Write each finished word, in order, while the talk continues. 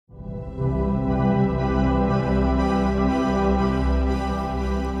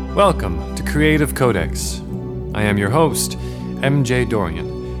Welcome to Creative Codex. I am your host, MJ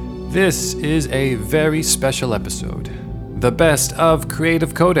Dorian. This is a very special episode, the best of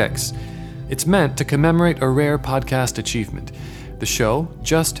Creative Codex. It's meant to commemorate a rare podcast achievement. The show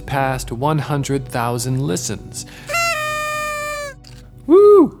just passed 100,000 listens.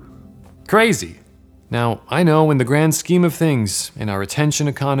 Woo! Crazy. Now, I know in the grand scheme of things, in our attention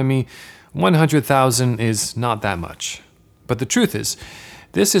economy, 100,000 is not that much. But the truth is,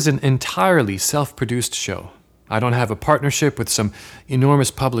 this is an entirely self-produced show. I don't have a partnership with some enormous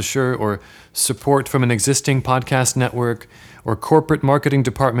publisher or support from an existing podcast network or corporate marketing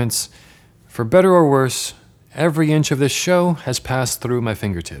departments. For better or worse, every inch of this show has passed through my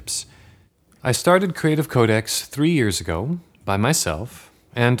fingertips. I started Creative Codex 3 years ago by myself,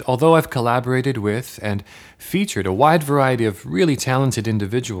 and although I've collaborated with and featured a wide variety of really talented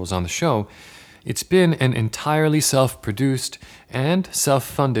individuals on the show, it's been an entirely self-produced and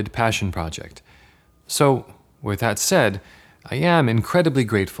self-funded passion project. So, with that said, I am incredibly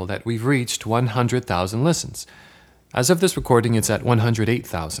grateful that we've reached 100,000 listens. As of this recording, it's at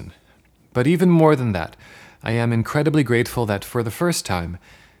 108,000. But even more than that, I am incredibly grateful that for the first time,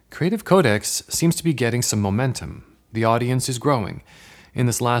 Creative Codex seems to be getting some momentum. The audience is growing. In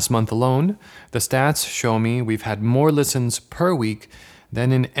this last month alone, the stats show me we've had more listens per week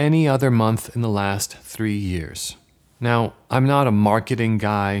than in any other month in the last 3 years. Now, I'm not a marketing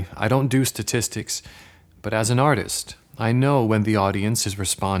guy, I don't do statistics, but as an artist, I know when the audience is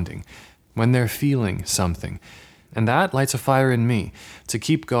responding, when they're feeling something, and that lights a fire in me to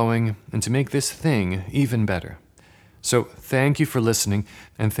keep going and to make this thing even better. So thank you for listening,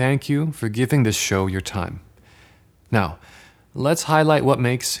 and thank you for giving this show your time. Now, let's highlight what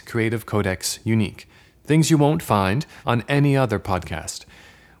makes Creative Codex unique. Things you won't find on any other podcast.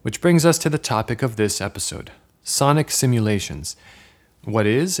 Which brings us to the topic of this episode, sonic simulations. What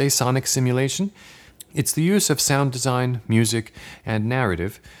is a sonic simulation? It's the use of sound design, music, and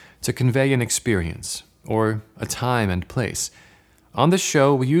narrative to convey an experience, or a time and place. On this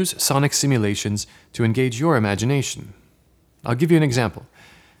show, we use sonic simulations to engage your imagination. I'll give you an example.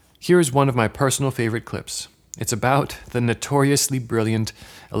 Here's one of my personal favorite clips. It's about the notoriously brilliant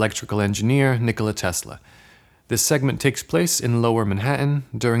electrical engineer Nikola Tesla. This segment takes place in Lower Manhattan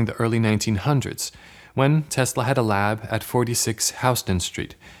during the early 1900s, when Tesla had a lab at 46 Houston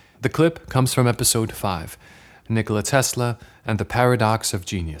Street. The clip comes from episode 5, Nikola Tesla and the Paradox of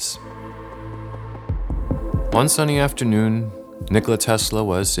Genius. One sunny afternoon, Nikola Tesla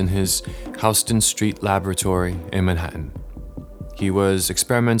was in his Houston Street laboratory in Manhattan. He was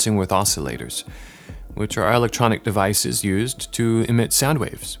experimenting with oscillators, which are electronic devices used to emit sound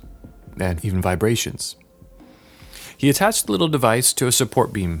waves, and even vibrations. He attached the little device to a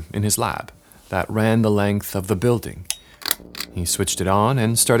support beam in his lab that ran the length of the building. He switched it on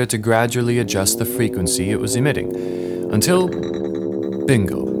and started to gradually adjust the frequency it was emitting, until,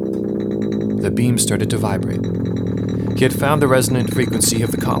 bingo, the beam started to vibrate. He had found the resonant frequency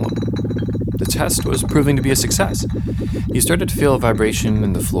of the column. The test was proving to be a success. He started to feel a vibration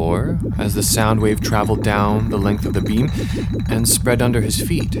in the floor as the sound wave traveled down the length of the beam and spread under his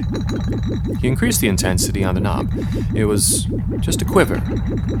feet. He increased the intensity on the knob. It was just a quiver,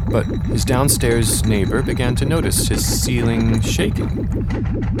 but his downstairs neighbor began to notice his ceiling shaking.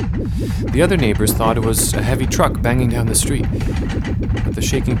 The other neighbors thought it was a heavy truck banging down the street, but the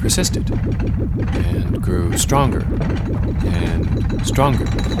shaking persisted and grew stronger and stronger.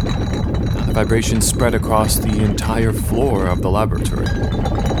 The vibration spread across the entire floor of the laboratory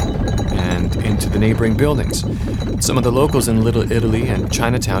and into the neighboring buildings. Some of the locals in Little Italy and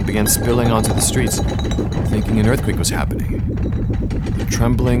Chinatown began spilling onto the streets, thinking an earthquake was happening. The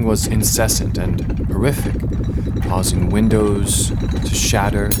trembling was incessant and horrific, causing windows to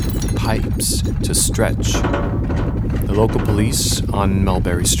shatter, pipes to stretch. The local police on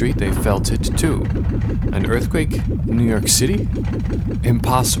Mulberry Street, they felt it too. An earthquake in New York City?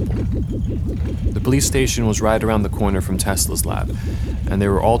 Impossible. The police station was right around the corner from Tesla's lab, and they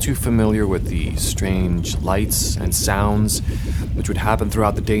were all too familiar with the strange lights and sounds which would happen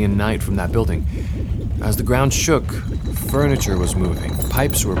throughout the day and night from that building. As the ground shook, furniture was moving,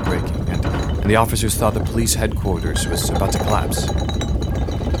 pipes were breaking, and the officers thought the police headquarters was about to collapse.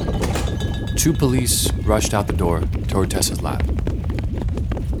 2 police rushed out the door toward Tesla's lab.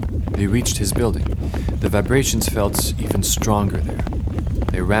 They reached his building. The vibrations felt even stronger there.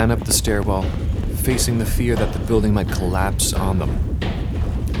 They ran up the stairwell, facing the fear that the building might collapse on them.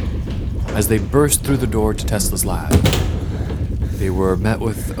 As they burst through the door to Tesla's lab, they were met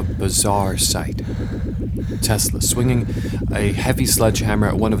with a bizarre sight. Tesla, swinging a heavy sledgehammer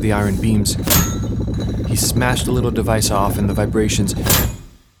at one of the iron beams, he smashed the little device off and the vibrations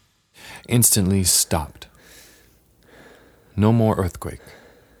instantly stopped. No more earthquake.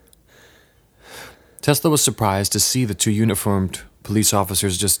 Tesla was surprised to see the two uniformed police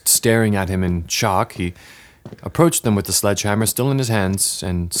officers just staring at him in shock. He approached them with the sledgehammer still in his hands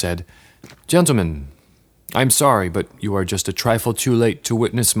and said, "Gentlemen, I'm sorry, but you are just a trifle too late to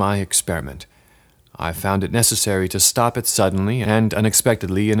witness my experiment. I found it necessary to stop it suddenly and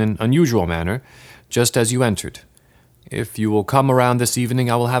unexpectedly in an unusual manner, just as you entered. If you will come around this evening,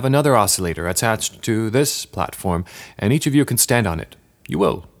 I will have another oscillator attached to this platform, and each of you can stand on it. You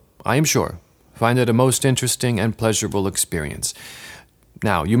will, I am sure, find it a most interesting and pleasurable experience.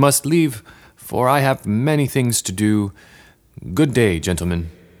 Now, you must leave, for I have many things to do. Good day,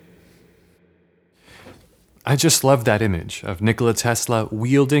 gentlemen." I just love that image of Nikola Tesla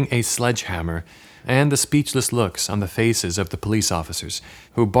wielding a sledgehammer and the speechless looks on the faces of the police officers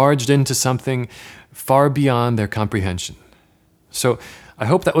who barged into something far beyond their comprehension. So I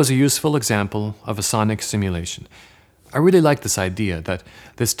hope that was a useful example of a sonic simulation. I really like this idea that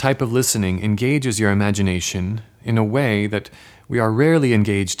this type of listening engages your imagination in a way that we are rarely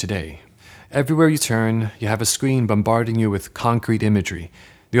engaged today. Everywhere you turn, you have a screen bombarding you with concrete imagery.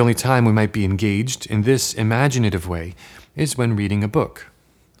 The only time we might be engaged in this imaginative way is when reading a book.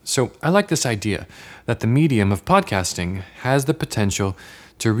 So I like this idea that the medium of podcasting has the potential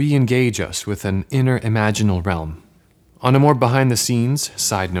to re-engage us with an inner imaginal realm. On a more behind-the-scenes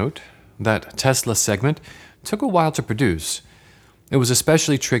side note, that Tesla segment took a while to produce. It was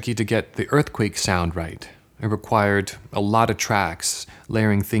especially tricky to get the earthquake sound right. It required a lot of tracks,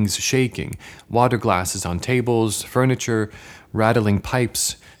 layering things shaking, water glasses on tables, furniture, rattling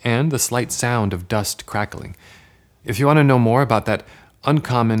pipes, and the slight sound of dust crackling. If you want to know more about that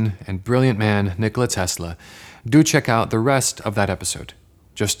uncommon and brilliant man, Nikola Tesla, do check out the rest of that episode.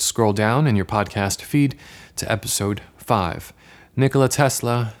 Just scroll down in your podcast feed to episode 5, Nikola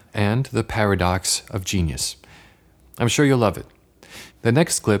Tesla and the Paradox of Genius. I'm sure you'll love it. The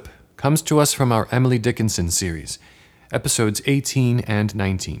next clip comes to us from our Emily Dickinson series, episodes 18 and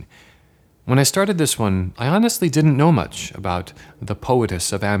 19. When I started this one, I honestly didn't know much about the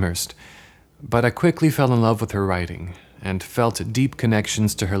poetess of Amherst, but I quickly fell in love with her writing and felt deep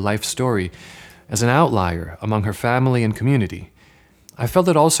connections to her life story as an outlier among her family and community. I felt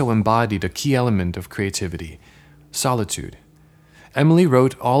it also embodied a key element of creativity, solitude. Emily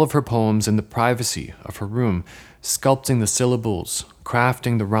wrote all of her poems in the privacy of her room, sculpting the syllables,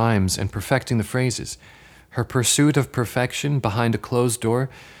 crafting the rhymes, and perfecting the phrases. Her pursuit of perfection behind a closed door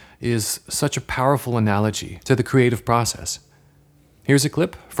is such a powerful analogy to the creative process. Here's a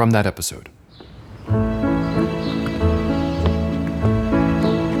clip from that episode.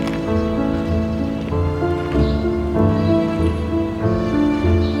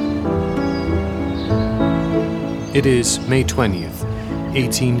 It is May 20th,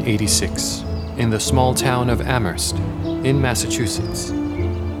 1886, in the small town of Amherst, in Massachusetts.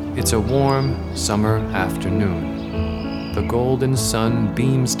 It's a warm summer afternoon. The golden sun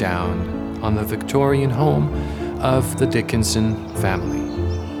beams down on the Victorian home of the Dickinson family,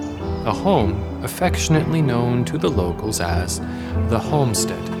 a home affectionately known to the locals as the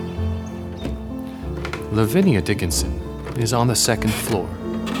Homestead. Lavinia Dickinson is on the second floor.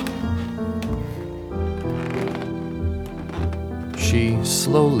 She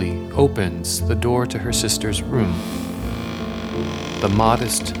slowly opens the door to her sister's room. The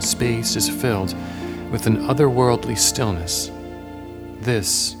modest space is filled with an otherworldly stillness.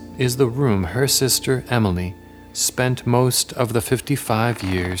 This is the room her sister Emily spent most of the 55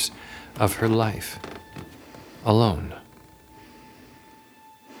 years of her life, alone.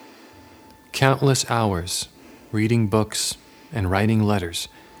 Countless hours reading books and writing letters.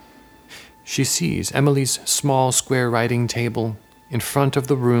 She sees Emily's small square writing table in front of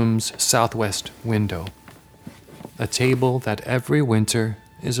the room's southwest window, a table that every winter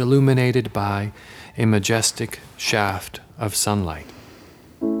is illuminated by a majestic shaft of sunlight.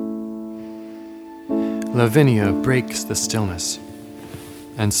 Lavinia breaks the stillness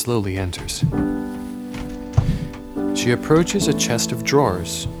and slowly enters. She approaches a chest of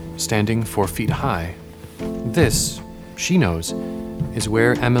drawers standing 4 feet high. This, she knows, is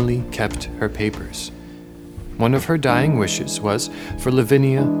where Emily kept her papers. One of her dying wishes was for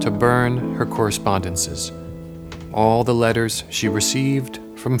Lavinia to burn her correspondences, all the letters she received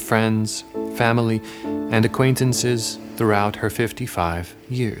from friends, family, and acquaintances throughout her 55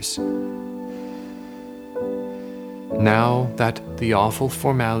 years. Now that the awful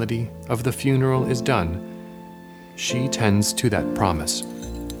formality of the funeral is done, she tends to that promise.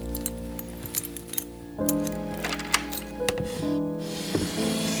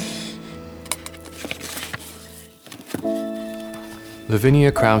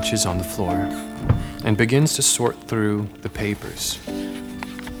 Lavinia crouches on the floor and begins to sort through the papers.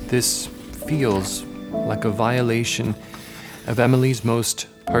 This feels like a violation of Emily's most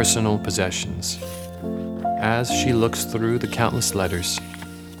personal possessions. As she looks through the countless letters,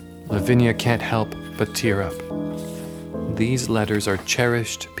 Lavinia can't help but tear up. These letters are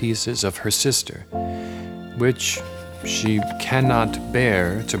cherished pieces of her sister, which she cannot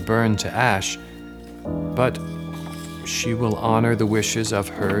bear to burn to ash, but she will honor the wishes of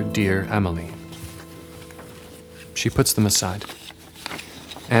her dear Emily. She puts them aside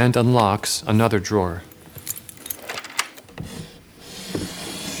and unlocks another drawer.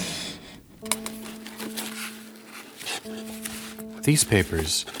 These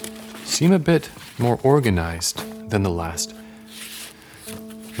papers seem a bit more organized than the last.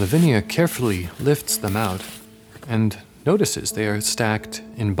 Lavinia carefully lifts them out and notices they are stacked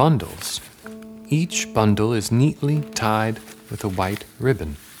in bundles. Each bundle is neatly tied with a white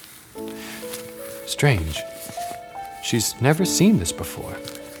ribbon. Strange. She's never seen this before,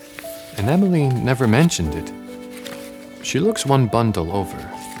 and Emily never mentioned it. She looks one bundle over.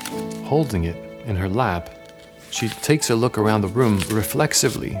 Holding it in her lap, she takes a look around the room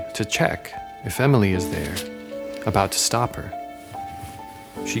reflexively to check if Emily is there, about to stop her.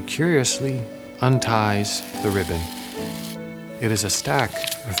 She curiously unties the ribbon. It is a stack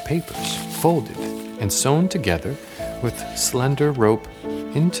of papers, folded and sewn together with slender rope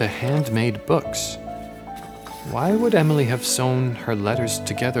into handmade books. Why would Emily have sewn her letters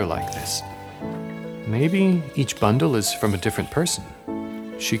together like this? Maybe each bundle is from a different person.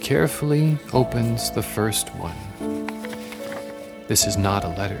 She carefully opens the first one. This is not a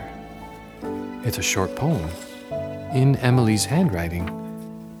letter. It's a short poem in Emily's handwriting.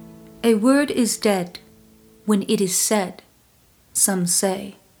 A word is dead when it is said, some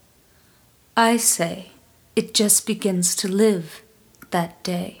say. I say it just begins to live that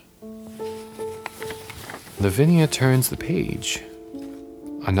day. Lavinia turns the page.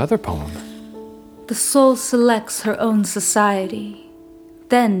 Another poem. The soul selects her own society,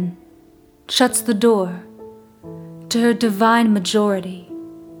 then shuts the door to her divine majority.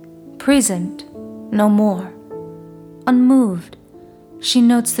 Present, no more. Unmoved, she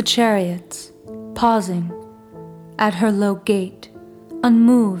notes the chariots, pausing at her low gate.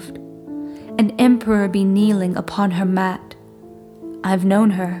 Unmoved, an emperor be kneeling upon her mat. I've known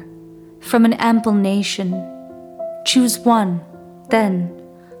her from an ample nation. Choose one, then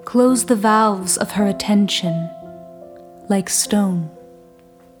close the valves of her attention, like stone.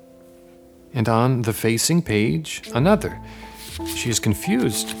 And on the facing page, another. She is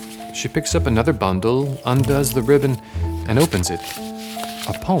confused. She picks up another bundle, undoes the ribbon, and opens it.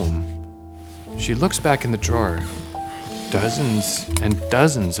 A poem. She looks back in the drawer. Dozens and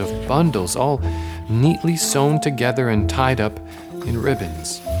dozens of bundles, all neatly sewn together and tied up in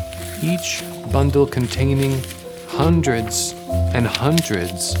ribbons. Each bundle containing hundreds and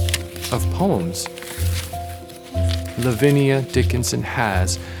hundreds of poems. Lavinia Dickinson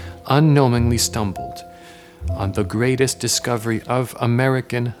has unknowingly stumbled on the greatest discovery of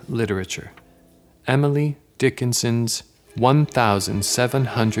American literature, Emily Dickinson's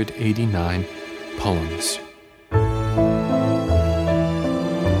 1,789 poems.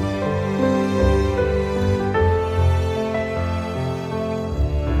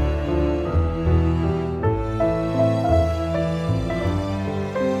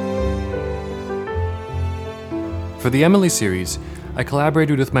 For the Emily series, I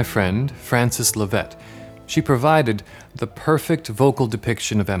collaborated with my friend, Frances Levette. She provided the perfect vocal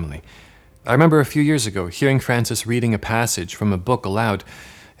depiction of Emily. I remember a few years ago hearing Frances reading a passage from a book aloud,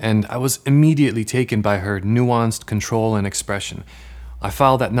 and I was immediately taken by her nuanced control and expression. I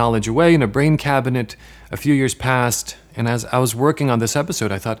filed that knowledge away in a brain cabinet. A few years passed, and as I was working on this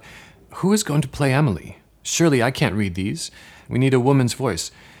episode, I thought, who is going to play Emily? Surely I can't read these. We need a woman's voice.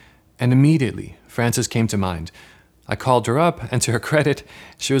 And immediately, Frances came to mind. I called her up, and to her credit,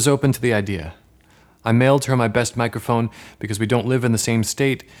 she was open to the idea. I mailed her my best microphone because we don't live in the same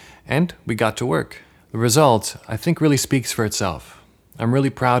state, and we got to work. The result, I think, really speaks for itself. I'm really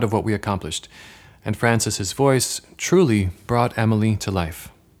proud of what we accomplished, and Frances's voice truly brought Emily to life.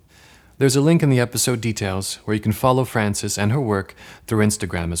 There's a link in the episode details where you can follow Frances and her work through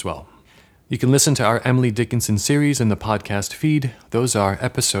Instagram as well. You can listen to our Emily Dickinson series in the podcast feed. Those are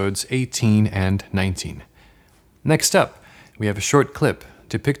episodes 18 and 19. Next up, we have a short clip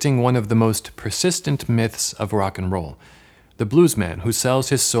depicting one of the most persistent myths of rock and roll, the bluesman who sells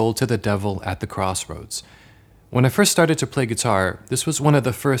his soul to the devil at the crossroads. When I first started to play guitar, this was one of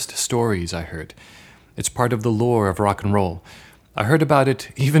the first stories I heard. It's part of the lore of rock and roll. I heard about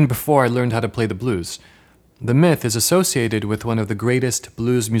it even before I learned how to play the blues. The myth is associated with one of the greatest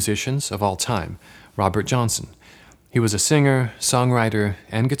blues musicians of all time, Robert Johnson. He was a singer, songwriter,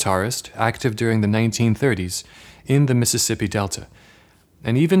 and guitarist active during the 1930s in the Mississippi Delta.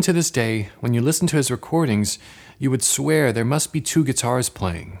 And even to this day, when you listen to his recordings, you would swear there must be two guitars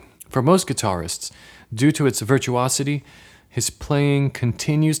playing. For most guitarists, due to its virtuosity, his playing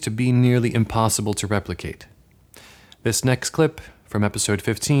continues to be nearly impossible to replicate. This next clip, from episode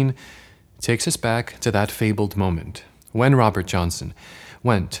 15, takes us back to that fabled moment when Robert Johnson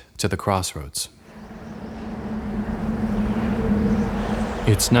went to the crossroads.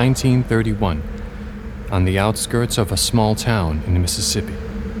 It's 1931, on the outskirts of a small town in Mississippi.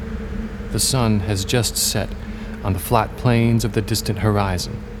 The sun has just set on the flat plains of the distant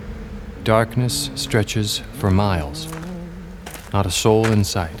horizon. Darkness stretches for miles. Not a soul in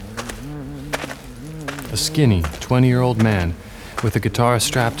sight. A skinny 20-year-old man with a guitar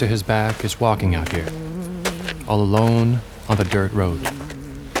strapped to his back is walking out here, all alone on the dirt road.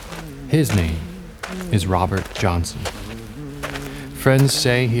 His name is Robert Johnson. Friends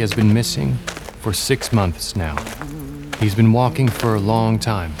say he has been missing for 6 months now. He's been walking for a long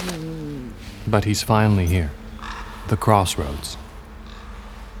time, but he's finally here. The crossroads.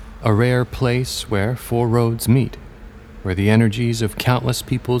 A rare place where 4 roads meet, where the energies of countless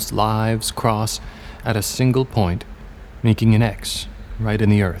people's lives cross at a single point, making an X right in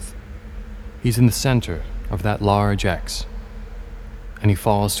the earth. He's in the center of that large X, and he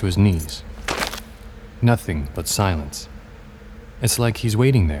falls to his knees. Nothing but silence. It's like he's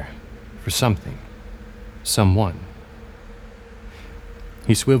waiting there for something, someone.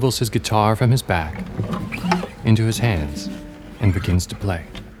 He swivels his guitar from his back into his hands and begins to play.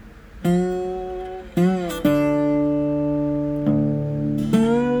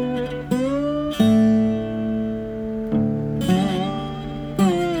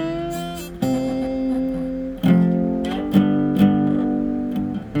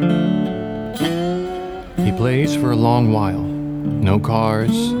 He plays for a long while. No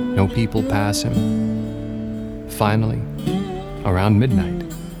cars, no people pass him. Finally, around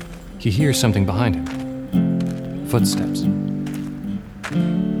midnight, he hears something behind him. Footsteps.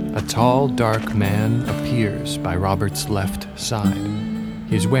 A tall, dark man appears by Robert's left side.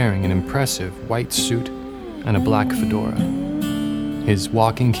 He is wearing an impressive white suit and a black fedora. His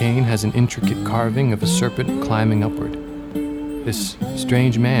walking cane has an intricate carving of a serpent climbing upward. This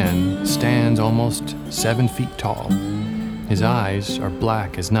strange man stands almost 7 feet tall. His eyes are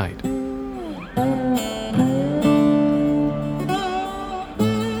black as night.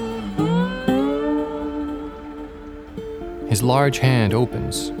 His large hand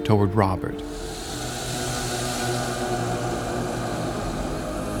opens toward Robert,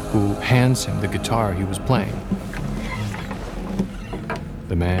 who hands him the guitar he was playing.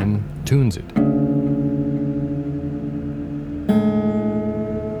 The man tunes it.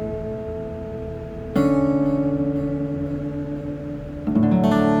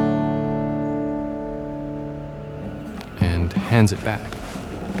 And hands it back.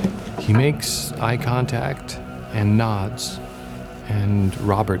 He makes eye contact and nods, and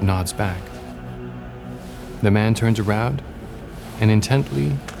Robert nods back. The man turns around and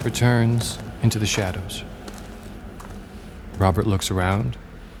intently returns into the shadows. Robert looks around.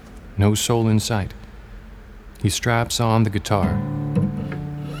 No soul in sight. He straps on the guitar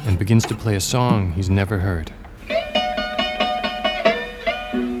and begins to play a song he's never heard.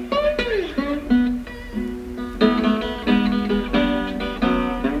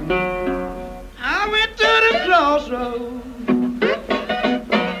 I went to the crossroads,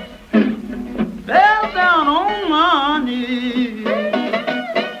 fell down on my knees.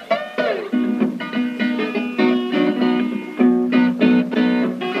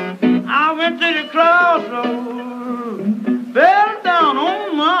 I went to the crossroads, fell down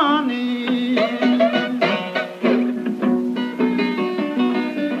on my knees.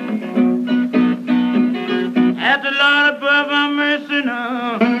 At the Lord above, I'm mercy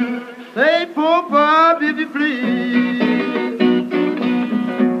now. Say, poor Bob, if you please.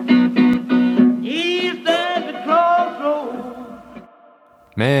 He's at the crossroads.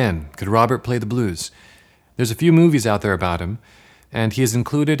 Man, could Robert play the blues. There's a few movies out there about him, and he is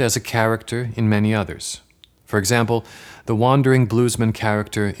included as a character in many others. For example, the wandering bluesman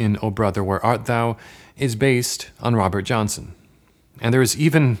character in O Brother, Where Art Thou is based on Robert Johnson. And there is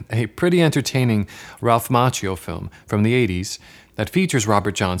even a pretty entertaining Ralph Macchio film from the 80s that features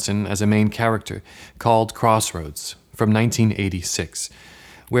Robert Johnson as a main character called Crossroads from 1986,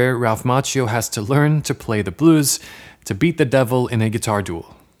 where Ralph Macchio has to learn to play the blues to beat the devil in a guitar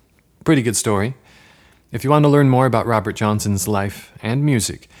duel. Pretty good story. If you want to learn more about Robert Johnson's life and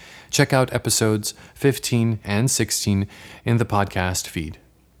music, Check out episodes 15 and 16 in the podcast feed.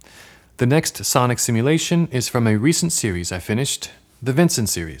 The next sonic simulation is from a recent series I finished, the Vincent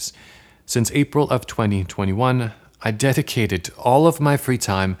series. Since April of 2021, I dedicated all of my free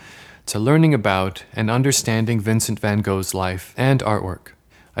time to learning about and understanding Vincent van Gogh's life and artwork.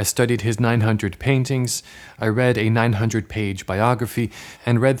 I studied his 900 paintings, I read a 900-page biography,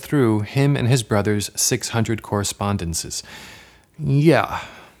 and read through him and his brother's 600 correspondences. Yeah,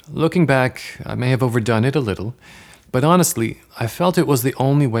 looking back, I may have overdone it a little, but honestly, I felt it was the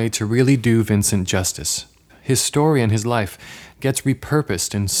only way to really do Vincent justice. His story and his life gets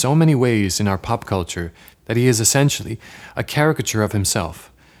repurposed in so many ways in our pop culture that he is essentially a caricature of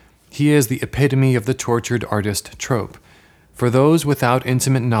himself. He is the epitome of the tortured artist trope. For those without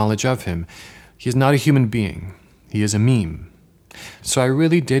intimate knowledge of him, he is not a human being. He is a meme. So I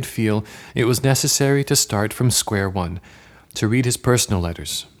really did feel it was necessary to start from square one, to read his personal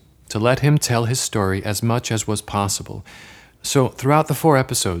letters, to let him tell his story as much as was possible. So throughout the 4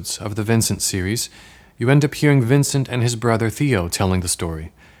 episodes of the Vincent series, you end up hearing Vincent and his brother Theo telling the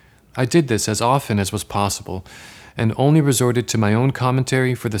story. I did this as often as was possible, and only resorted to my own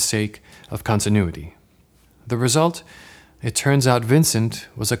commentary for the sake of continuity. The result? It turns out Vincent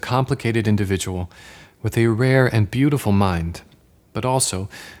was a complicated individual with a rare and beautiful mind, but also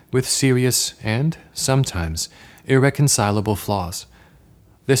with serious and, sometimes, irreconcilable flaws.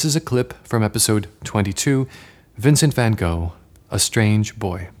 This is a clip from episode 22, Vincent van Gogh, A Strange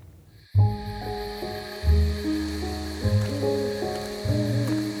Boy.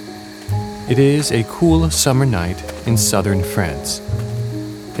 It is a cool summer night in southern France,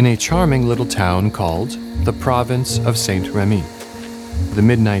 in a charming little town called the province of Saint-Rémy. The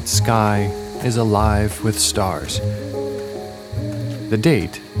midnight sky is alive with stars. The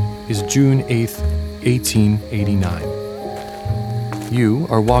date is June 8th, 1889. You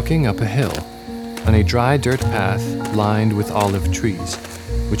are walking up a hill on a dry dirt path lined with olive trees,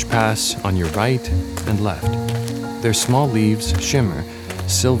 which pass on your right and left. Their small leaves shimmer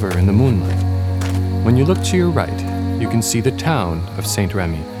silver in the moonlight. When you look to your right, you can see the town of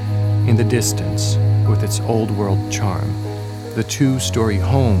Saint-Rémy in the distance with its old-world charm. The 2-story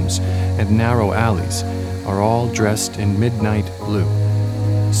homes and narrow alleys are all dressed in midnight blue,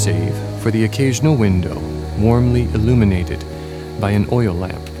 save for the occasional window warmly illuminated by an oil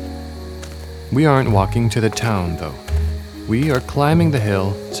lamp. We aren't walking to the town, though. We are climbing the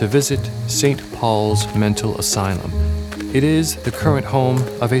hill to visit St. Paul's Mental Asylum. It is the current home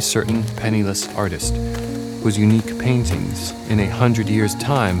of a certain penniless artist, whose unique paintings in 100 years'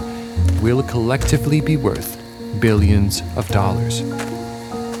 time will collectively be worth billions of dollars.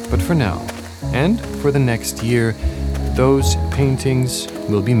 But for now, and for the next year, those paintings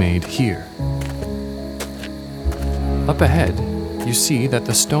will be made here. Up ahead, you see that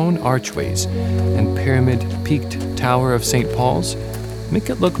the stone archways and pyramid-peaked tower of St. Paul's make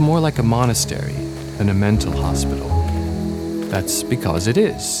it look more like a monastery than a mental hospital. That's because it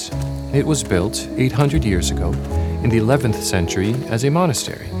is. It was built 800 years ago in the 11th century as a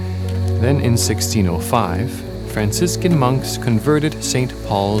monastery. Then in 1605, Franciscan monks converted St.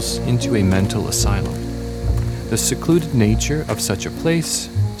 Paul's into a mental asylum. The secluded nature of such a place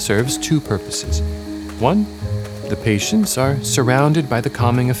serves 2 purposes. One, the patients are surrounded by the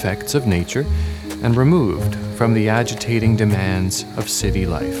calming effects of nature and removed from the agitating demands of city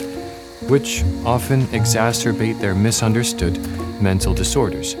life, which often exacerbate their misunderstood mental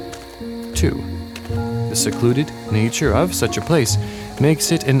disorders. 2. The secluded nature of such a place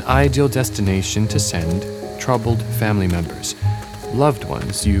makes it an ideal destination to send troubled family members, loved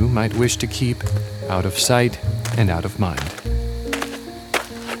ones you might wish to keep out of sight and out of mind.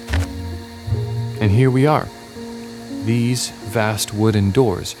 And here we are. These vast wooden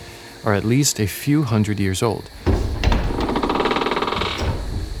doors are at least a few hundred years old.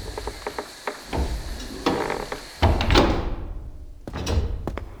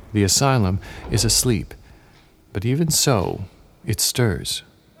 The asylum is asleep, but even so, it stirs.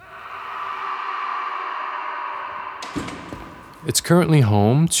 It's currently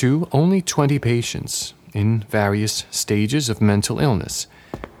home to only 20 patients in various stages of mental illness.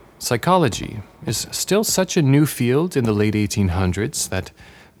 Psychology is still such a new field in the late 1800s that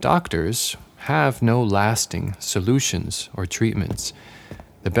doctors have no lasting solutions or treatments.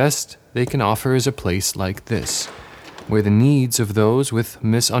 The best they can offer is a place like this, where the needs of those with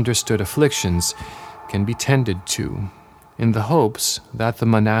misunderstood afflictions can be tended to, in the hopes that the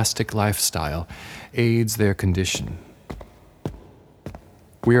monastic lifestyle aids their condition.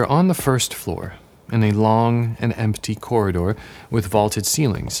 We are on the first floor, in a long and empty corridor with vaulted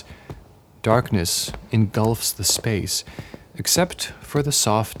ceilings. Darkness engulfs the space, except for the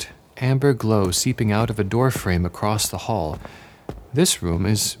soft, amber glow seeping out of a doorframe across the hall. This room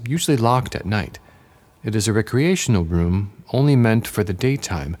is usually locked at night. It is a recreational room only meant for the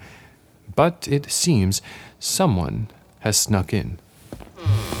daytime, but it seems someone has snuck in.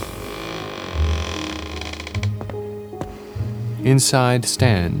 Inside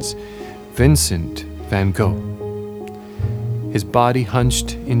stands Vincent van Gogh, his body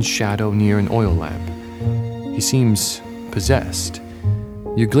hunched in shadow near an oil lamp. He seems possessed.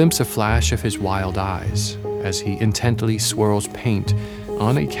 You glimpse a flash of his wild eyes as he intently swirls paint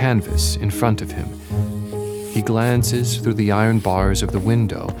on a canvas in front of him. He glances through the iron bars of the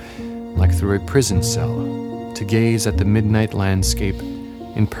window like through a prison cell to gaze at the midnight landscape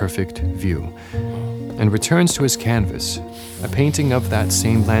in perfect view, and returns to his canvas, a painting of that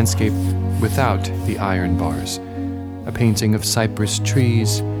same landscape without the iron bars, a painting of cypress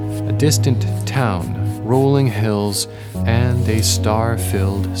trees, a distant town, rolling hills, and a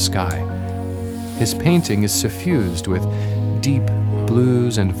star-filled sky. His painting is suffused with deep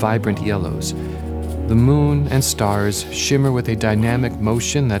blues and vibrant yellows. The moon and stars shimmer with a dynamic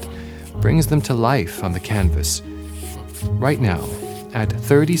motion that brings them to life on the canvas. Right now, at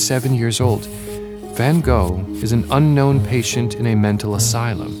 37 years old, Van Gogh is an unknown patient in a mental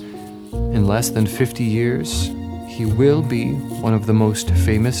asylum. In less than 50 years, he will be one of the most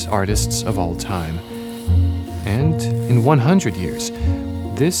famous artists of all time. And in 100 years,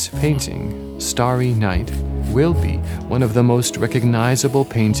 this painting, Starry Night, will be one of the most recognizable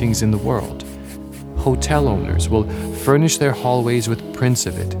paintings in the world. Hotel owners will furnish their hallways with prints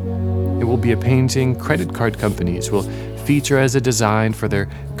of it. It will be a painting credit card companies will feature as a design for their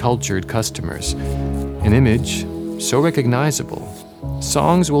cultured customers. An image so recognizable,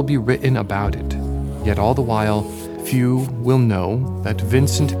 songs will be written about it. Yet all the while, few will know that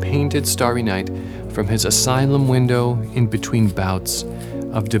Vincent painted Starry Night from his asylum window in between bouts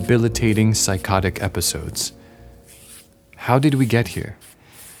of debilitating psychotic episodes. How did we get here?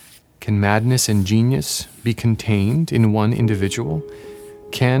 Can madness and genius be contained in one individual?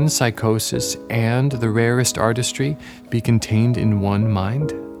 Can psychosis and the rarest artistry be contained in one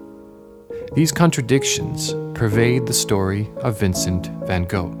mind? These contradictions pervade the story of Vincent van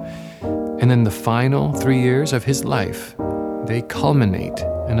Gogh. And in the final 3 years of his life, they culminate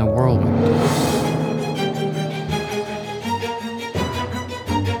in a whirlwind.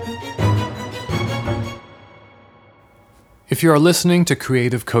 If you are listening to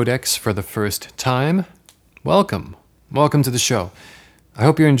Creative Codex for the first time, welcome. Welcome to the show. I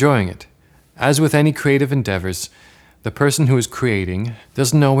hope you're enjoying it. As with any creative endeavors, the person who is creating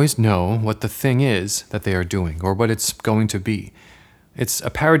doesn't always know what the thing is that they are doing or what it's going to be. It's a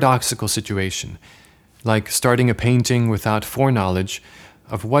paradoxical situation, like starting a painting without foreknowledge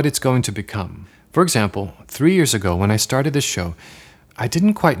of what it's going to become. For example, 3 years ago when I started this show, I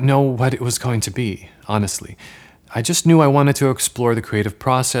didn't quite know what it was going to be, honestly. I just knew I wanted to explore the creative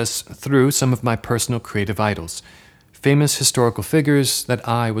process through some of my personal creative idols, famous historical figures that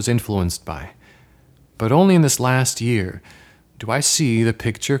I was influenced by. But only in this last year do I see the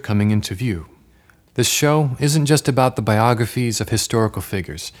picture coming into view. This show isn't just about the biographies of historical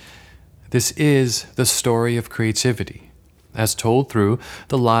figures. This is the story of creativity, as told through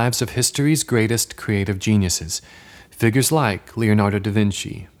the lives of history's greatest creative geniuses, figures like Leonardo da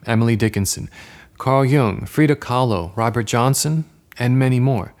Vinci, Emily Dickinson, Carl Jung, Frida Kahlo, Robert Johnson, and many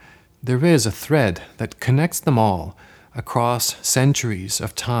more. There is a thread that connects them all across centuries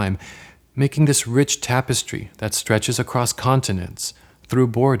of time, making this rich tapestry that stretches across continents, through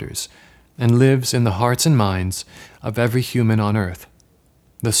borders, and lives in the hearts and minds of every human on earth.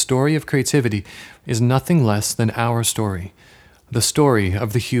 The story of creativity is nothing less than our story, the story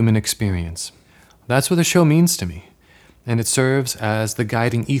of the human experience. That's what the show means to me, and it serves as the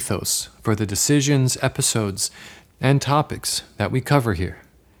guiding ethos for the decisions, episodes, and topics that we cover here.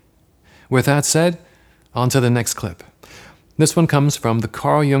 With that said, on to the next clip. This one comes from the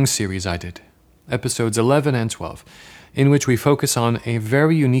Carl Jung series I did, episodes 11 and 12, in which we focus on a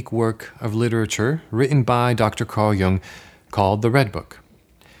very unique work of literature written by Dr. Carl Jung called The Red Book.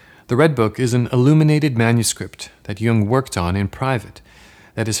 The Red Book is an illuminated manuscript that Jung worked on in private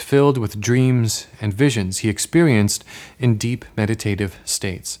that is filled with dreams and visions he experienced in deep meditative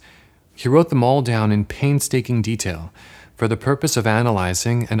states. He wrote them all down in painstaking detail for the purpose of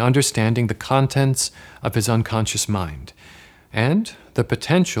analyzing and understanding the contents of his unconscious mind and the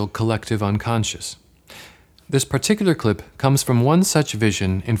potential collective unconscious. This particular clip comes from one such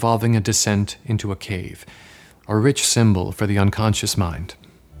vision involving a descent into a cave, a rich symbol for the unconscious mind.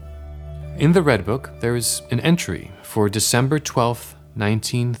 In the Red Book, there is an entry for December 12th,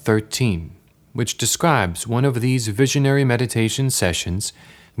 1913, which describes one of these visionary meditation sessions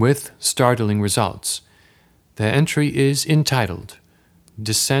with startling results. The entry is entitled,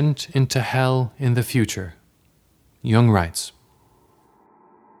 Descent into Hell in the Future. Jung writes,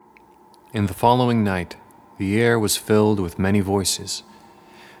 In the following night, the air was filled with many voices.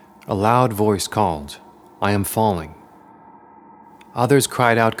 A loud voice called, I am falling. Others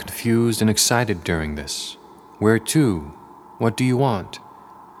cried out confused and excited during this. Where to? What do you want?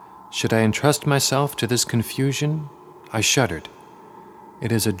 Should I entrust myself to this confusion? I shuddered.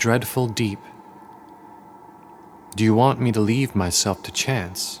 It is a dreadful deep. Do you want me to leave myself to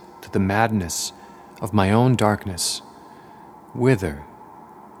chance, to the madness of my own darkness? Whither?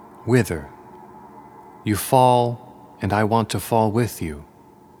 Whither? You fall, and I want to fall with you,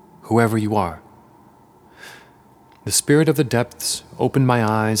 whoever you are. The spirit of the depths opened my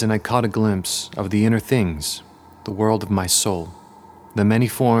eyes, and I caught a glimpse of the inner things, the world of my soul, the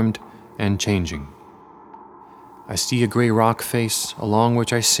many-formed and changing. I see a gray rock face along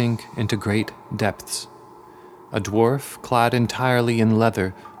which I sink into great depths. A dwarf, clad entirely in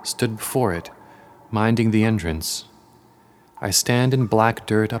leather, stood before it, minding the entrance. I stand in black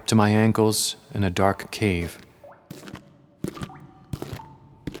dirt up to my ankles in a dark cave.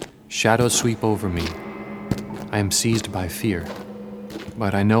 Shadows sweep over me. I am seized by fear,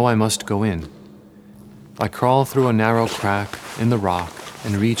 but I know I must go in. I crawl through a narrow crack in the rock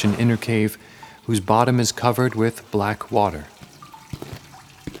and reach an inner cave whose bottom is covered with black water.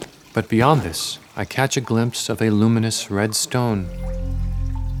 But beyond this, I catch a glimpse of a luminous red stone,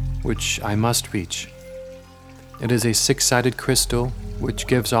 which I must reach. It is a six-sided crystal which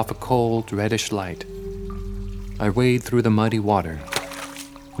gives off a cold, reddish light. I wade through the muddy water.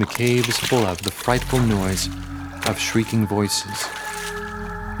 The cave is full of the frightful noise of shrieking voices.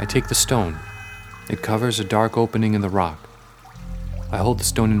 I take the stone. It covers a dark opening in the rock. I hold the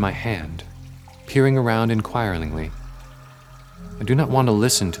stone in my hand, peering around inquiringly. I do not want to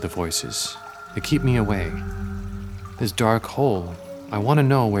listen to the voices. They keep me away. This dark hole, I want to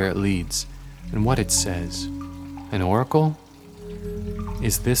know where it leads and what it says. An oracle?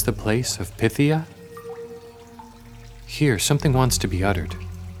 Is this the place of Pythia? Here, something wants to be uttered.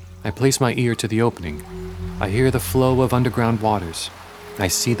 I place my ear to the opening. I hear the flow of underground waters. I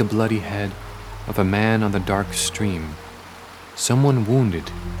see the bloody head of a man on the dark stream. Someone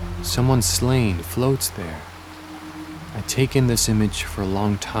wounded, someone slain floats there. I take in this image for a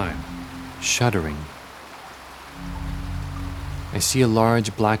long time, shuddering. I see a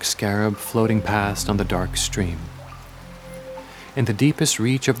large black scarab floating past on the dark stream. In the deepest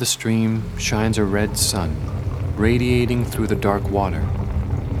reach of the stream shines a red sun, radiating through the dark water.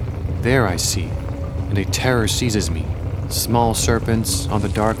 There I see, and a terror seizes me, small serpents on the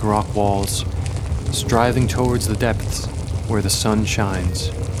dark rock walls, striving towards the depths where the sun shines.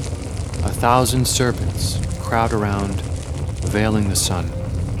 1,000 serpents crowd around, veiling the sun.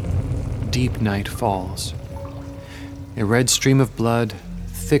 Deep night falls. A red stream of blood,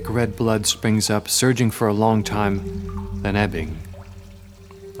 thick red blood springs up, surging for a long time, then ebbing.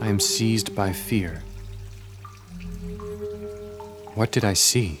 I am seized by fear. What did I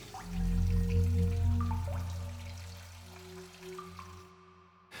see?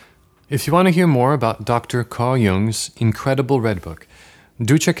 If you want to hear more about Dr. Carl Jung's incredible Red Book,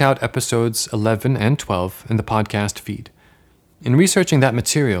 do check out episodes 11 and 12 in the podcast feed. In researching that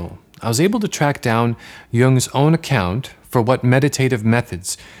material, I was able to track down Jung's own account for what meditative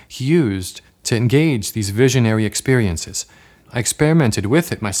methods he used to engage these visionary experiences. I experimented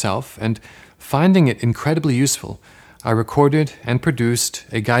with it myself, and finding it incredibly useful, I recorded and produced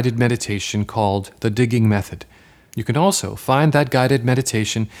a guided meditation called The Digging Method. You can also find that guided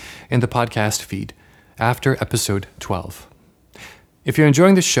meditation in the podcast feed after episode 12. If you're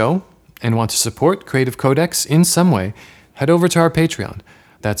enjoying the show and want to support Creative Codex in some way, head over to our Patreon.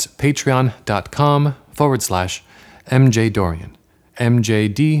 That's patreon.com/MJ Dorian,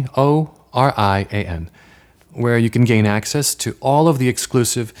 MJDORIAN, where you can gain access to all of the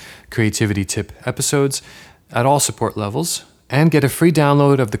exclusive Creativity Tip episodes at all support levels, and get a free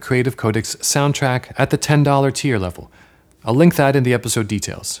download of the Creative Codex soundtrack at the $10 tier level. I'll link that in the episode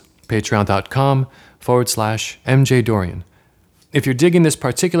details, patreon.com/MJ Dorian. If you're digging this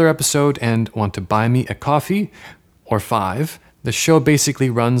particular episode and want to buy me a coffee, or 5, the show basically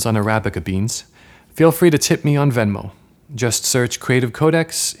runs on Arabica beans, feel free to tip me on Venmo. Just search Creative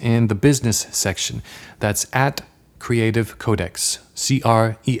Codex in the business section. That's at Creative Codex,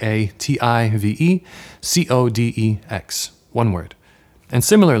 CreativeCodex, one word. And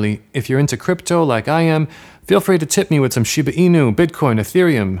similarly, if you're into crypto like I am, feel free to tip me with some Shiba Inu, Bitcoin,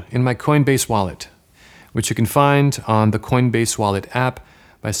 Ethereum in my Coinbase wallet, which you can find on the Coinbase wallet app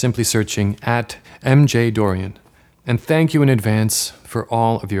by simply searching at MJ Dorian. And thank you in advance for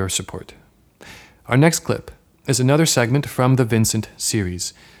all of your support. Our next clip is another segment from the Vincent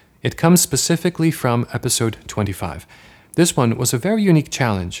series. It comes specifically from episode 25. This one was a very unique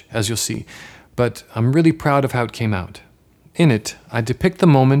challenge, as you'll see, but I'm really proud of how it came out. In it, I depict the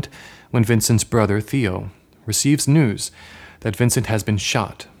moment when Vincent's brother, Theo, receives news that Vincent has been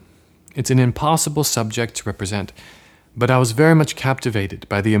shot. It's an impossible subject to represent, but I was very much captivated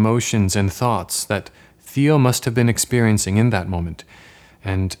by the emotions and thoughts that Theo must have been experiencing in that moment,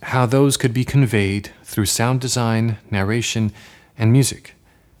 and how those could be conveyed through sound design, narration, and music.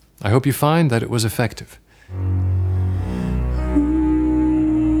 I hope you find that it was effective.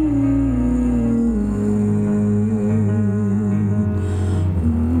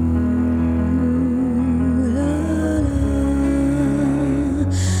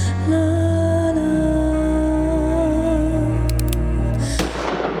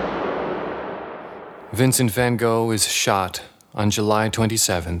 Vincent van Gogh is shot on July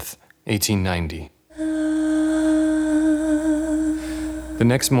 27th, 1890. The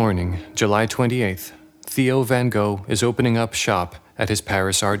next morning, July 28th, Theo van Gogh is opening up shop at his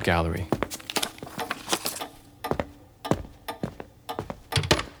Paris art gallery.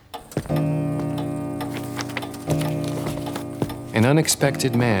 An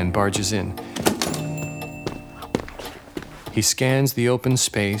unexpected man barges in. He scans the open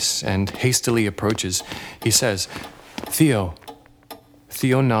space and hastily approaches. He says, "Theo."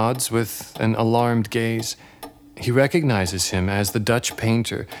 Theo nods with an alarmed gaze. He recognizes him as the Dutch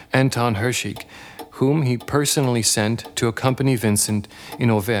painter Anton Hirschig, whom he personally sent to accompany Vincent in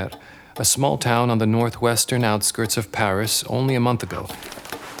Auvers, a small town on the northwestern outskirts of Paris, only a month ago.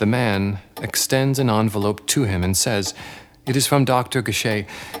 The man extends an envelope to him and says, "It is from Dr. Gachet.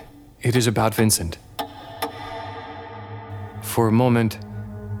 It is about Vincent." For a moment,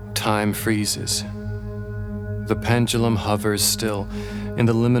 time freezes. The pendulum hovers still in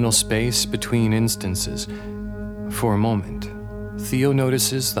the liminal space between instances. For a moment, Theo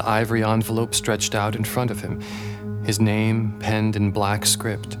notices the ivory envelope stretched out in front of him, his name penned in black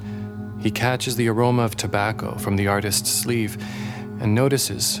script. He catches the aroma of tobacco from the artist's sleeve and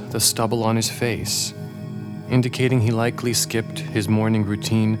notices the stubble on his face, indicating he likely skipped his morning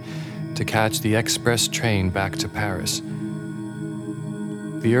routine to catch the express train back to Paris.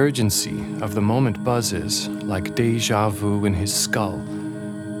 The urgency of the moment buzzes like déjà vu in his skull.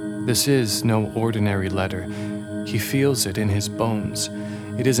 This is no ordinary letter. He feels it in his bones.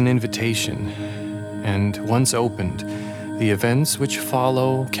 It is an invitation, and once opened, the events which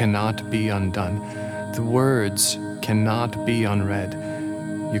follow cannot be undone. The words cannot be unread.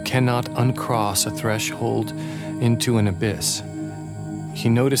 You cannot uncross a threshold into an abyss. He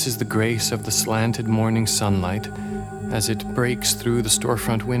notices the grace of the slanted morning sunlight as it breaks through the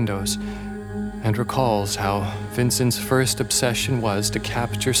storefront windows, and recalls how Vincent's first obsession was to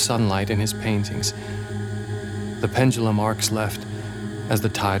capture sunlight in his paintings. The pendulum arcs left as the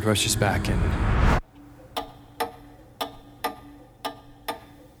tide rushes back in.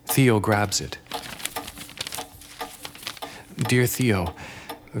 Theo grabs it. "Dear Theo,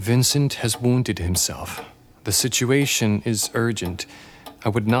 Vincent has wounded himself. The situation is urgent. I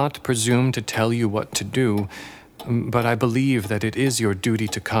would not presume to tell you what to do, but I believe that it is your duty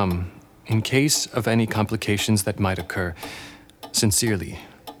to come, in case of any complications that might occur. Sincerely,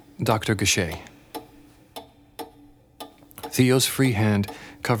 Dr. Gachet." Theo's free hand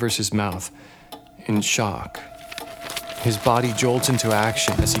covers his mouth, in shock. His body jolts into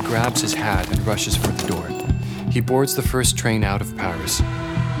action as he grabs his hat and rushes for the door. He boards the first train out of Paris.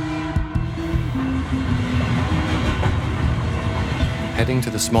 Heading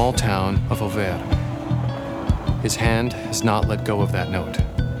to the small town of Auvers. His hand has not let go of that note.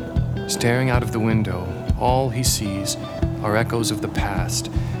 Staring out of the window, all he sees are echoes of the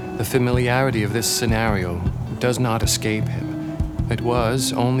past. The familiarity of this scenario does not escape him. It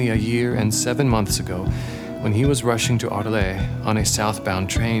was only a year and 7 months ago when he was rushing to Arles on a southbound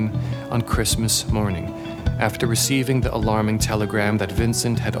train on Christmas morning, after receiving the alarming telegram that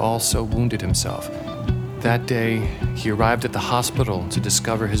Vincent had also wounded himself. That day, he arrived at the hospital to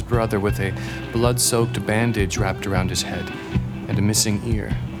discover his brother with a blood-soaked bandage wrapped around his head and a missing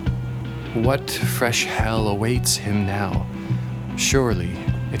ear. What fresh hell awaits him now? Surely,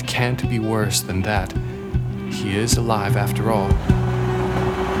 it can't be worse than that. He is alive after all.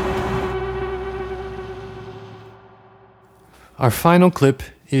 Our final clip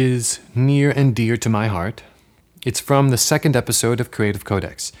is near and dear to my heart. It's from the second episode of Creative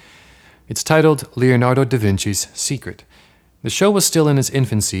Codex. It's titled Leonardo da Vinci's Secret. The show was still in its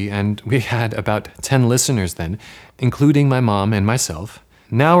infancy, and we had about 10 listeners then, including my mom and myself.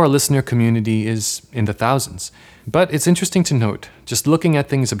 Now our listener community is in the thousands. But it's interesting to note, just looking at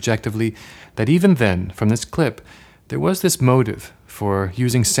things objectively, that even then, from this clip, there was this motive for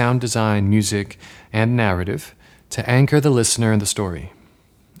using sound design, music, and narrative to anchor the listener in the story.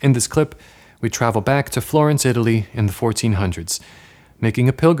 In this clip, we travel back to Florence, Italy in the 1400s, making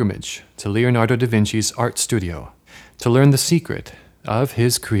a pilgrimage to Leonardo da Vinci's art studio to learn the secret of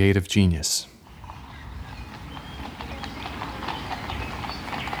his creative genius.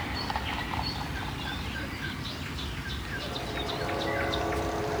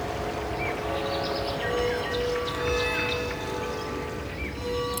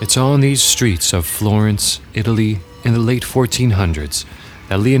 It's on these streets of Florence, Italy, in the late 1400s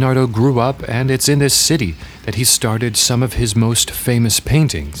that Leonardo grew up, and it's in this city that he started some of his most famous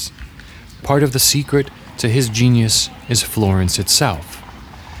paintings. Part of the secret to his genius is Florence itself.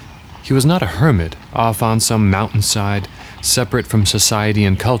 He was not a hermit off on some mountainside, separate from society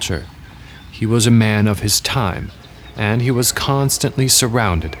and culture. He was a man of his time, and he was constantly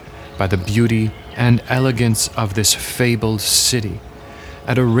surrounded by the beauty and elegance of this fabled city,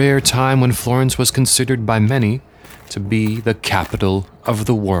 at a rare time when Florence was considered by many to be the capital of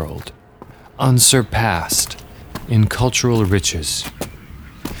the world, unsurpassed in cultural riches.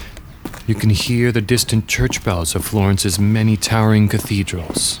 You can hear the distant church bells of Florence's many towering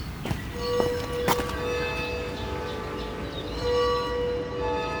cathedrals.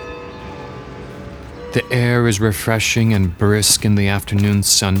 The air is refreshing and brisk in the afternoon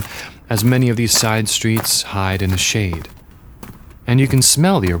sun, as many of these side streets hide in the shade. And you can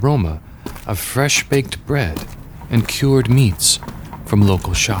smell the aroma of fresh-baked bread and cured meats from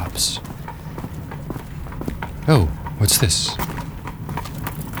local shops. Oh, what's this?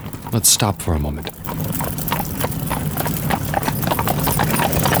 Let's stop for a moment.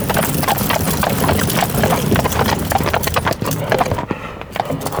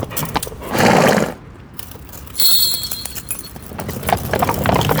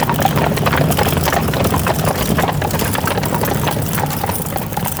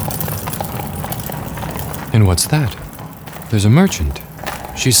 And what's that? There's a merchant.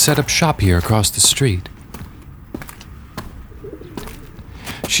 She's set up shop here across the street.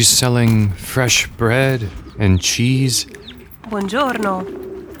 She's selling fresh bread and cheese. Buongiorno.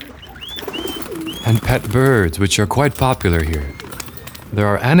 And pet birds, which are quite popular here. There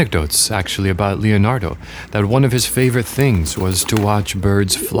are anecdotes, actually, about Leonardo, that one of his favorite things was to watch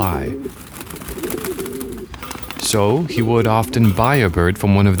birds fly. So he would often buy a bird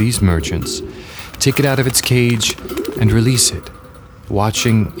from one of these merchants, take it out of its cage, and release it,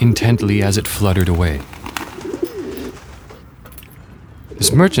 watching intently as it fluttered away.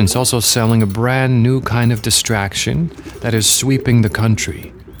 This merchant's also selling a brand new kind of distraction that is sweeping the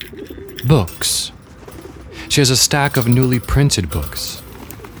country. Books. She has a stack of newly printed books.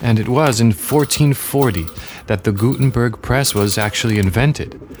 And it was in 1440 that the Gutenberg press was actually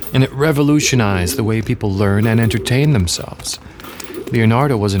invented, and it revolutionized the way people learn and entertain themselves.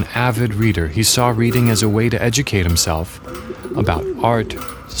 Leonardo was an avid reader. He saw reading as a way to educate himself about art,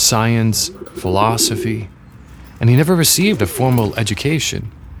 science, philosophy, and he never received a formal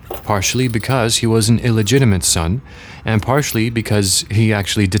education, partially because he was an illegitimate son, and partially because he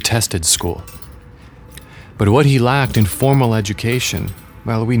actually detested school. But what he lacked in formal education,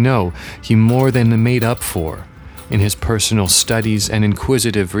 well, we know he more than made up for in his personal studies and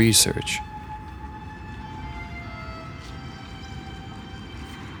inquisitive research.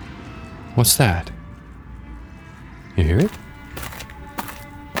 What's that? You hear it?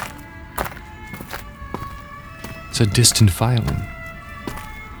 It's a distant violin.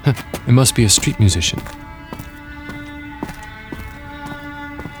 It must be a street musician.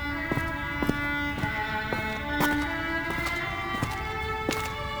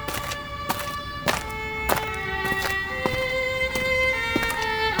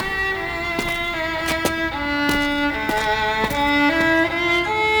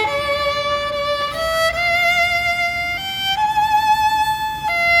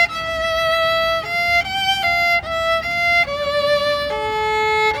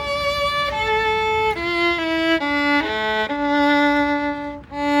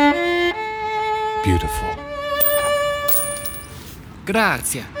 Beautiful.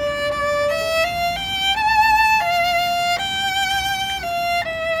 Grazie.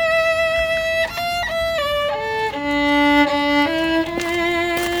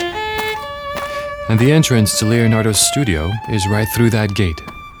 And the entrance to Leonardo's studio is right through that gate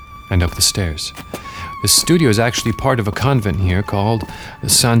and up the stairs. The studio is actually part of a convent here called the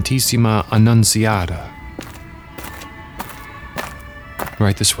Santissima Annunziata.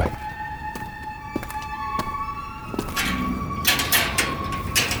 Right this way.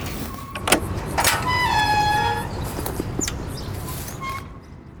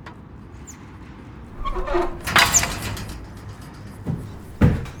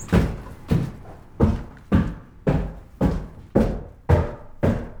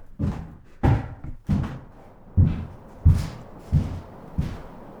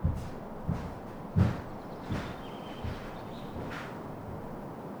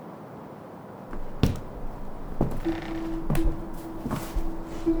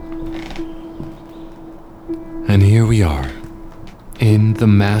 we are, in the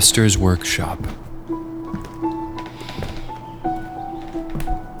master's workshop.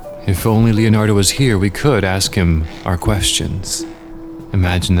 If only Leonardo was here, we could ask him our questions.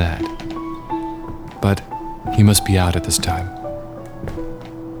 Imagine that. But he must be out at this time.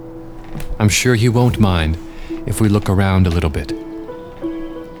 I'm sure he won't mind if we look around a little bit.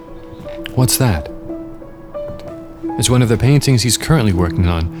 What's that? It's one of the paintings he's currently working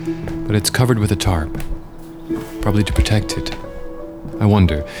on, but it's covered with a tarp, probably to protect it. I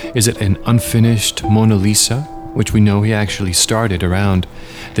wonder, is it an unfinished Mona Lisa, which we know he actually started around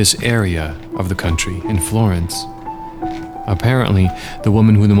this area of the country in Florence? Apparently, the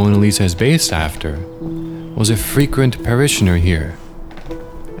woman who the Mona Lisa is based after was a frequent parishioner here,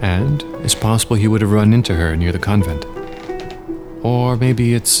 and it's possible he would have run into her near the convent. Or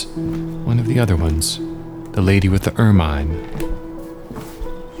maybe it's one of the other ones, the lady with the ermine.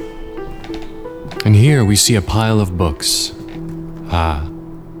 And here we see a pile of books. Ah,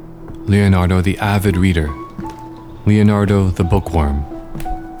 Leonardo the avid reader, Leonardo the bookworm.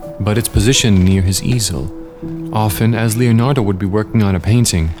 But it's positioned near his easel. Often, as Leonardo would be working on a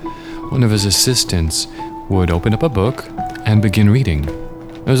painting, one of his assistants would open up a book and begin reading.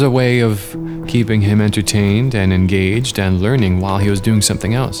 As a way of keeping him entertained and engaged and learning while he was doing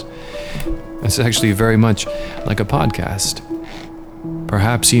something else. It's actually very much like a podcast.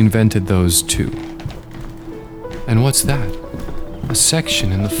 Perhaps he invented those too. And what's that? A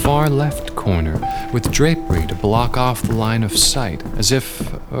section in the far left corner with drapery to block off the line of sight, as if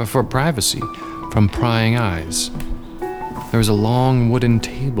for privacy from prying eyes. There's a long wooden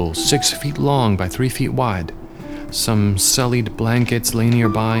table, 6 feet long by 3 feet wide. Some sullied blankets lay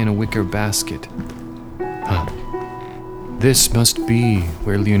nearby in a wicker basket. This must be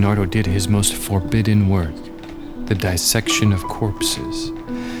where Leonardo did his most forbidden work, the dissection of corpses,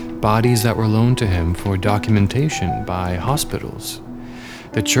 bodies that were loaned to him for documentation by hospitals.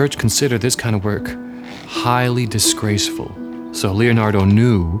 The church considered this kind of work highly disgraceful, so Leonardo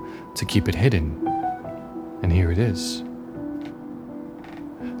knew to keep it hidden. And here it is.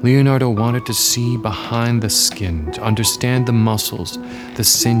 Leonardo wanted to see behind the skin, to understand the muscles, the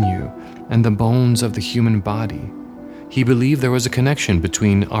sinew, and the bones of the human body. He believed there was a connection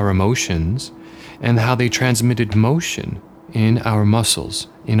between our emotions and how they transmitted motion in our muscles,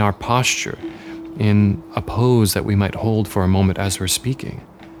 in our posture, in a pose that we might hold for a moment as we're speaking.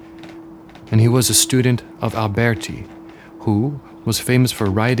 And he was a student of Alberti, who was famous for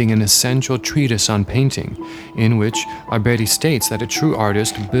writing an essential treatise on painting, in which Alberti states that a true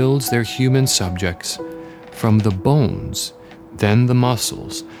artist builds their human subjects from the bones, then the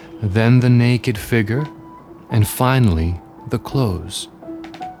muscles, then the naked figure, and finally the clothes.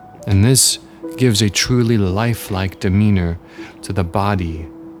 And this gives a truly lifelike demeanor to the body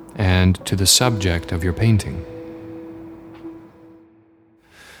and to the subject of your painting.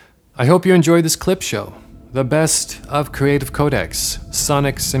 I hope you enjoyed this clip show. The best of Creative Codex,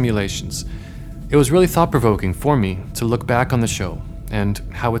 Sonic Simulations. It was really thought-provoking for me to look back on the show and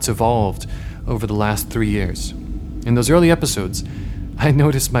how it's evolved over the last 3 years. In those early episodes, I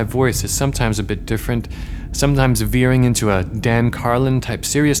noticed my voice is sometimes a bit different, sometimes veering into a Dan Carlin type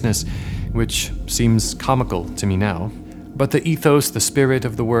seriousness, which seems comical to me now. But the ethos, the spirit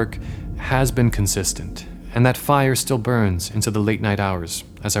of the work has been consistent, and that fire still burns into the late night hours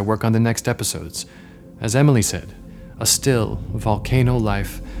as I work on the next episodes. As Emily said, a still volcano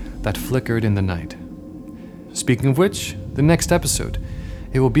life that flickered in the night. Speaking of which, the next episode,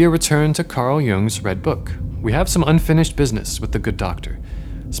 it will be a return to Carl Jung's Red Book. We have some unfinished business with the good doctor,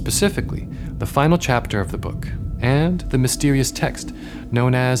 specifically the final chapter of the book and the mysterious text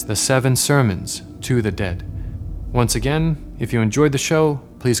known as the 7 Sermons to the Dead. Once again, if you enjoyed the show,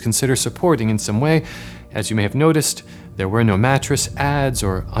 please consider supporting in some way. As you may have noticed, there were no mattress ads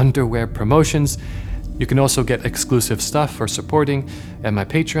or underwear promotions. You can also get exclusive stuff for supporting at my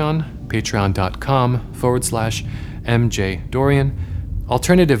Patreon, patreon.com/MJ Dorian.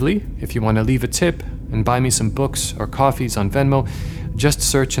 Alternatively, if you want to leave a tip and buy me some books or coffees on Venmo, just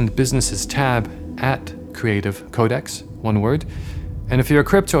search in the businesses tab at Creative Codex, one word. And if you're a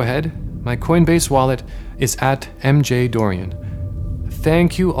crypto head, my Coinbase wallet is at MJ Dorian.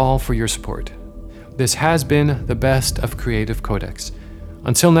 Thank you all for your support. This has been the best of Creative Codex.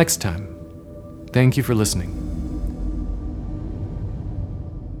 Until next time, thank you for listening.